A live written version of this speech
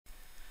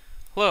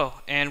Hello,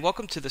 and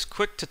welcome to this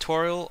quick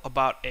tutorial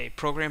about a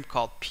program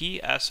called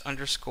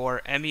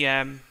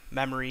ps_mem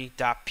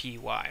memory.py.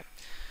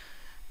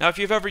 Now, if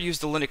you've ever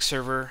used a Linux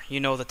server,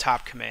 you know the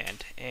top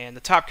command, and the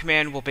top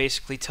command will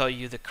basically tell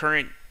you the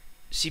current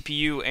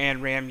CPU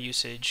and RAM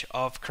usage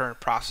of current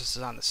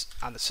processes on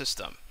the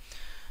system.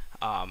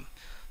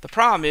 The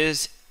problem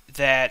is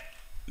that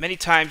many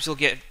times you'll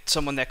get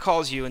someone that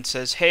calls you and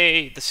says,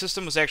 "Hey, the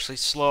system was actually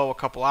slow a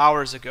couple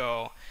hours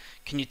ago.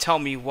 Can you tell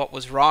me what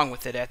was wrong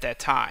with it at that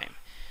time?"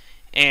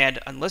 And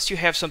unless you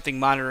have something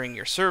monitoring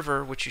your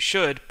server, which you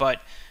should, but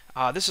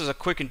this is a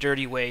quick and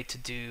dirty way to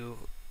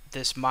do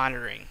this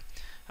monitoring.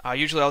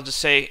 Usually I'll just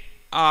say,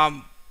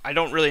 I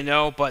don't really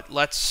know, but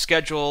let's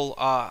schedule,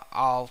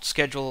 I'll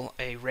schedule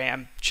a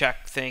RAM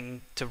check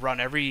thing to run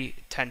every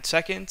 10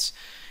 seconds.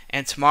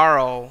 And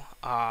tomorrow,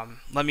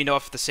 let me know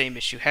if the same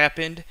issue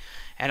happened,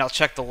 and I'll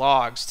check the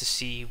logs to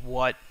see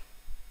what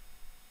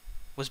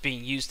was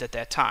being used at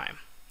that time.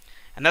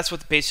 And that's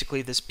what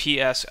basically this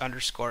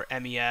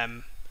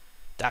ps_mem.py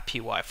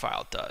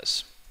file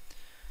does.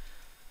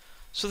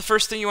 So the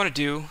first thing you want to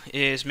do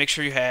is make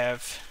sure you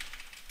want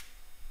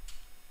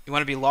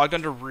to be logged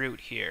under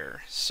root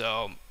here.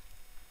 So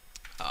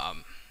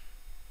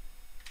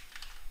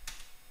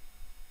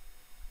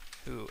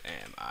who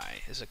am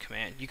I is a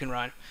command you can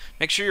run.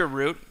 Make sure you're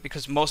root,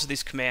 because most of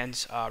these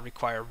commands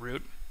require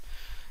root.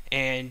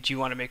 And you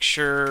want to make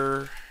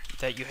sure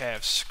that you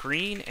have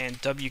screen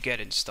and wget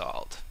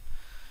installed.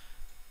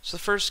 So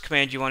the first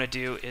command you want to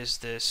do is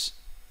this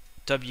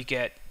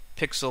wget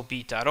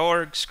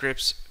pixelbeat.org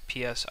scripts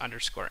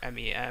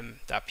ps_mem.py.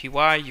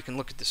 You can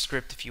look at the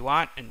script if you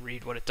want and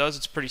read what it does.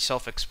 It's pretty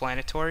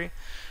self-explanatory,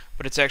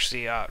 but it's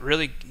actually a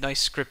really nice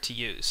script to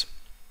use.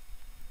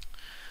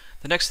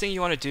 The next thing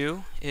you want to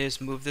do is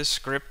move this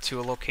script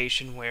to a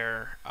location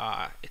where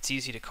it's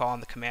easy to call on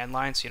the command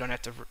line, so you don't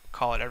have to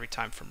call it every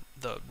time from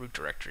the root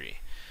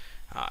directory.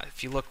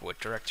 If you look what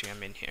directory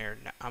I'm in here,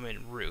 I'm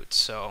in root,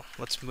 so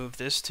let's move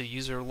this to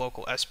user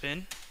local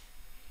sbin.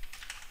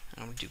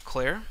 I'm going to do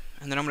clear,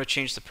 and then I'm going to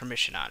change the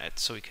permission on it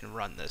so we can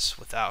run this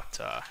without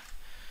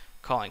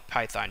calling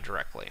Python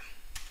directly.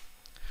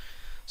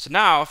 So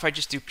now if I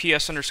just do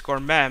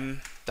ps_mem.py,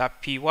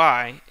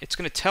 it's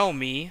going to tell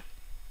me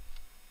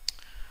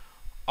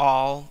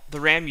all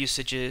the RAM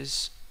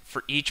usages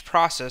for each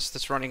process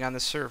that's running on the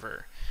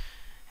server.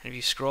 And if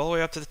you scroll all the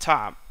way up to the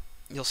top,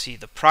 you'll see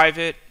the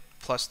private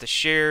plus the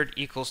shared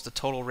equals the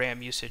total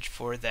RAM usage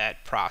for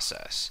that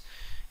process.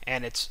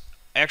 And it's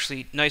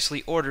actually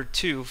nicely ordered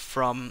too,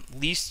 from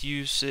least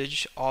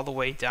usage all the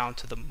way down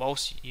to the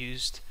most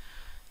used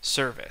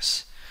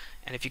service.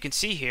 And if you can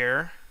see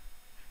here,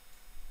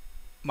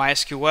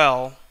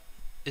 MySQL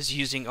is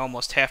using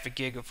almost half a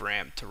gig of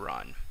RAM to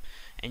run,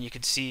 and you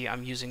can see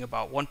I'm using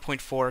about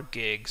 1.4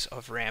 gigs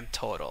of RAM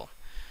total.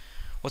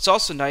 What's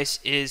also nice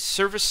is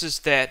services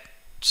that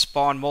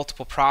spawn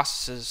multiple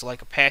processes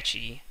like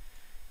Apache.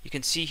 You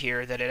can see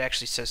here that it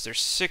actually says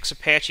there's 6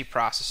 Apache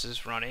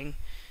processes running,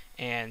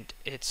 and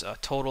it's a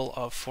total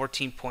of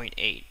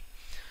 14.8.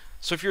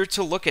 So if you were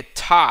to look at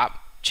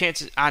top,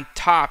 chances on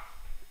top,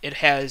 it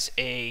has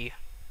I'm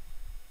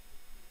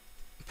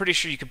pretty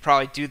sure you could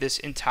probably do this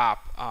in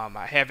top.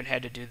 I haven't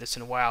had to do this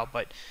in a while,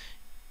 but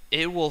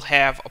it will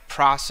have a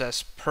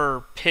process per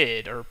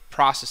PID or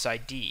process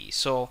ID.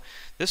 So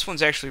this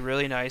one's actually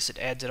really nice. It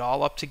adds it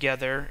all up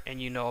together,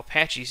 and you know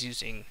Apache's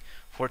using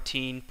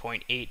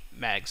 14.8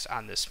 megs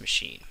on this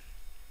machine.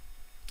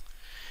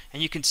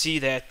 And you can see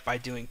that by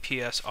doing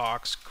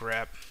ps_aux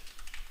grep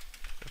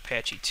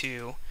Apache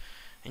 2,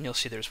 and you'll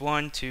see there's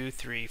 1, 2,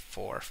 3,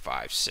 4,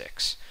 5,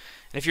 6.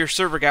 And if your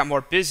server got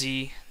more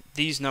busy,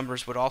 these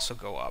numbers would also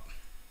go up.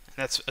 And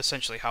that's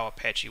essentially how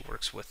Apache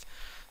works with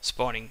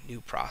spawning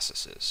new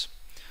processes.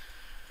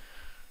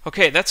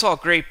 Okay, that's all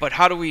great, but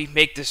how do we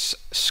make this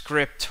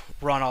script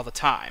run all the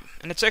time?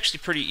 And it's actually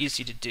pretty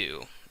easy to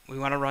do. We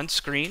want to run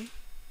screen,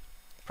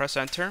 press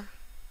enter.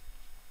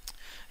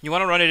 You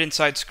want to run it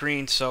inside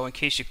screen, so in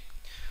case you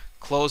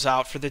close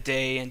out for the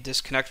day and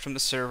disconnect from the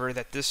server,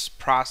 that this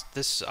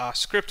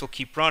script will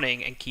keep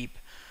running and keep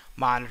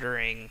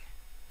monitoring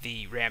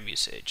the RAM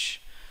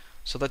usage.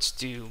 So let's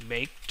do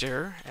make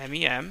dir mem.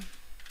 I'm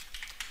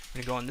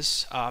going to go in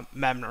this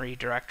memory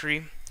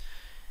directory.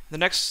 The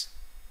next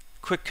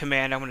quick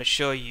command I'm going to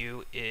show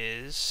you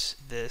is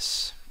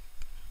this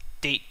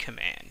date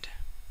command.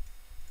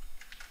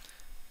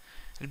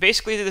 And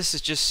basically this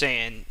is just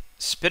saying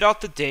spit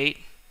out the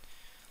date,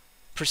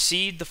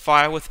 precede the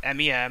file with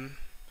mem,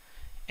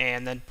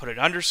 and then put an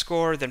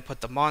underscore, then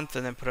put the month,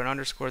 and then put an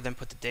underscore, then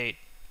put the date,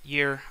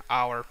 year,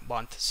 hour,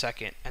 month,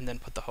 second, and then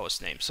put the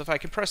host name. So if I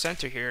can press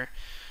enter here,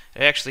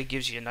 it actually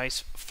gives you a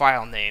nice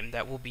file name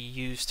that will be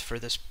used for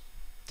this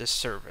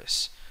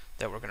service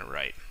that we're going to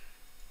write,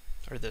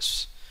 or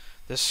this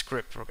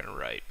script we're going to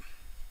write.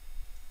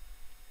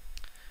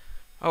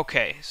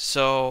 Okay,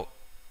 so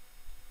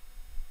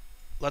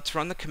let's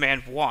run the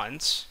command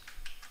once.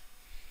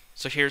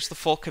 So here's the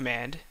full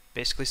command.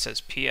 Basically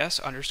says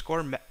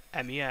ps_mem.py,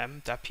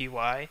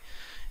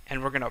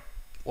 and we're going to,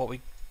 what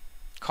we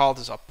called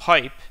as a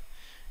pipe,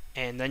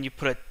 and then you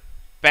put a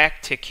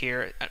backtick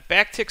here.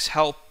 Backticks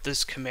help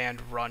this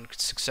command run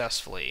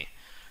successfully.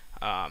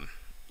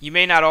 You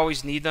may not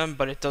always need them,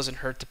 but it doesn't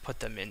hurt to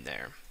put them in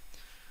there.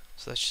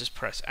 So let's just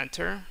press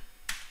enter.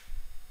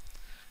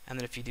 And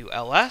then if you do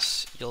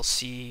ls, you'll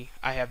see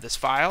I have this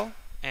file,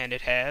 and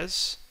it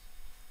has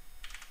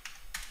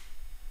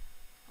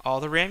all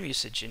the RAM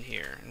usage in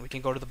here. And we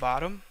can go to the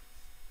bottom,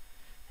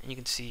 and you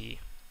can see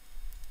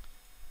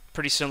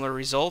pretty similar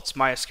results.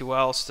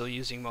 MySQL is still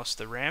using most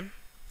of the RAM.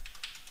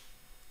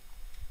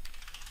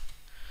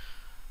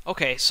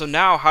 Okay, so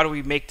now how do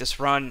we make this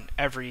run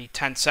every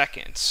 10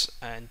 seconds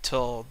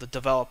until the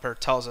developer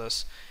tells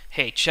us,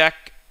 hey,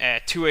 check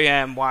at 2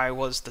 a.m. why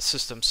was the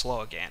system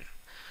slow again?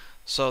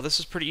 So this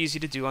is pretty easy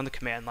to do on the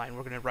command line.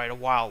 We're going to write a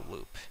while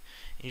loop.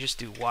 And you just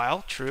do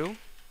while true,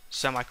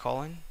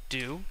 semicolon,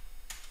 do,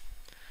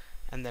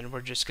 and then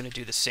we're just going to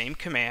do the same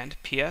command,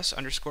 ps_mem.py,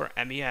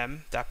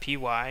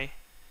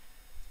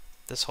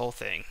 this whole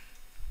thing.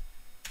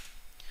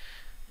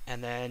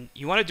 And then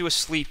you want to do a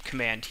sleep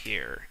command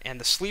here, and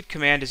the sleep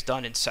command is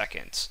done in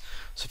seconds.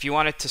 So if you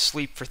want it to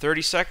sleep for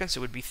 30 seconds, it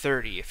would be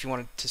 30. If you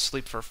want it to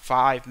sleep for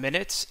 5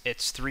 minutes,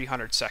 it's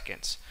 300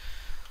 seconds.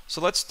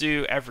 So let's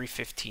do every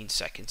 15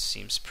 seconds.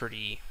 Seems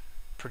pretty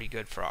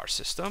good for our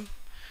system.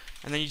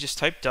 And then you just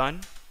type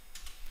done.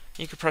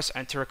 You can press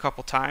enter a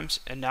couple times,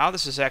 and now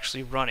this is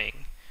actually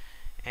running.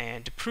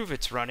 And to prove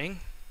it's running,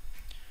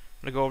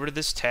 I'm going to go over to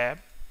this tab.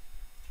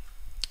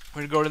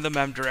 We're going to go to the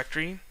mem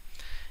directory,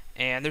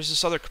 and there's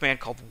this other command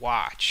called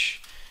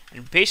watch.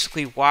 And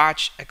basically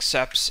watch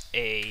accepts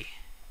a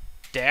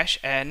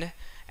 -n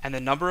and the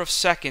number of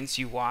seconds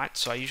you want,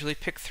 so I usually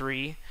pick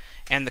 3,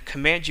 and the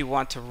command you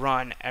want to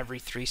run every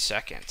 3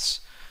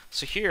 seconds.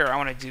 So here I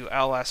want to do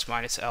ls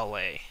minus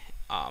la.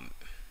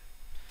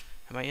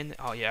 Am I in?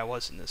 Oh yeah, I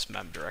was in this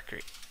mem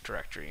directory.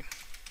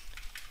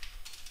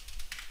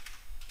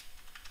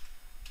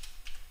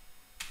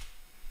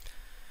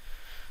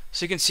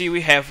 So you can see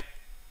we have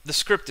the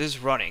script is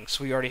running.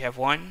 So we already have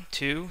 1,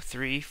 2,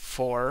 3,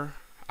 4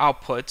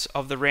 outputs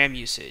of the RAM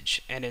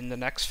usage, and in the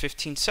next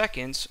 15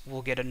 seconds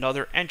we'll get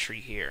another entry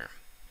here.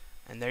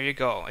 And there you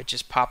go, it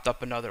just popped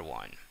up another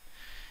one.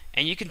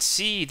 And you can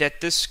see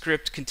that this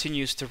script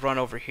continues to run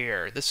over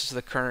here. This is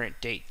the current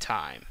date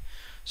time.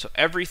 So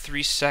every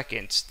 3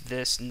 seconds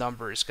this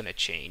number is going to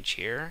change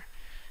here,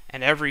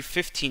 and every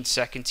 15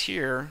 seconds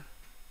here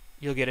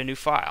you'll get a new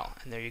file.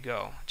 And there you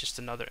go, just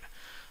another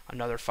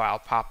file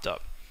popped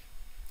up.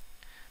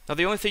 Now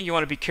the only thing you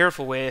want to be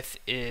careful with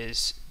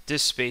is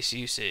disk space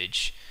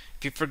usage.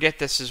 If you forget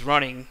this is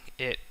running,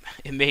 it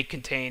may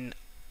contain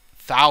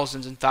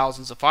thousands and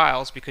thousands of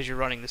files because you're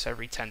running this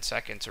every 10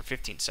 seconds or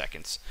 15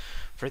 seconds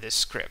for this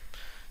script.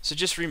 So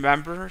just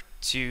remember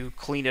to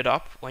clean it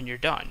up when you're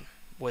done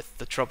with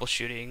the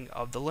troubleshooting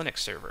of the Linux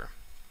server.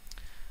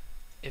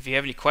 If you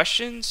have any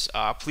questions,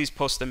 please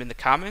post them in the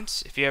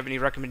comments. If you have any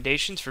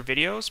recommendations for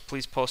videos,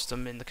 please post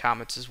them in the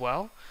comments as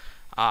well.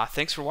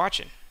 Thanks for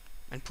watching,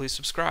 and please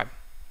subscribe.